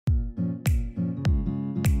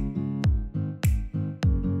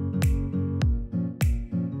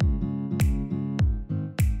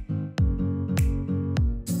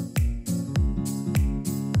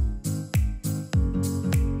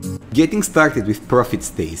Getting started with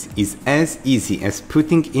ProfitStays is as easy as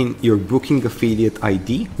putting in your booking affiliate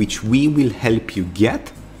ID, which we will help you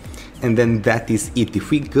get, and then that is it.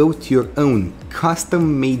 If we go to your own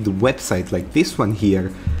custom-made website like this one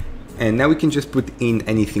here, and now we can just put in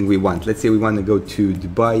anything we want. Let's say we want to go to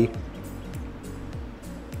Dubai.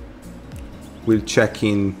 We'll check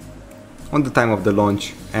in on the time of the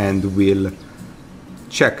launch and we'll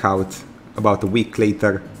check out about a week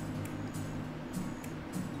later.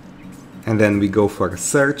 And then we go for a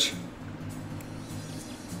search.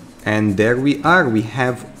 And there we are. We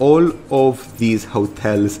have all of these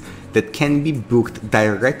hotels that can be booked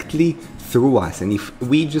directly through us. And if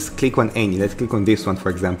we just click on any, let's click on this one for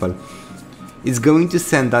example, it's going to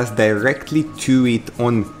send us directly to it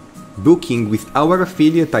on booking with our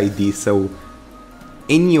affiliate ID, so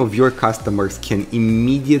any of your customers can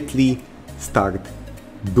immediately start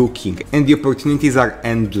booking, and the opportunities are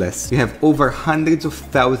endless. You have over hundreds of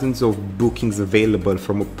thousands of bookings available,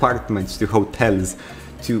 from apartments to hotels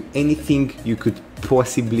to anything you could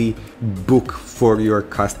possibly book for your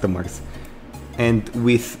customers. And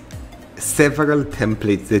with several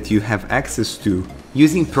templates that you have access to,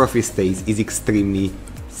 using ProfitStays is extremely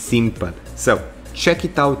simple. So check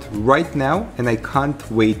it out right now, and I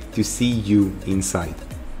can't wait to see you inside.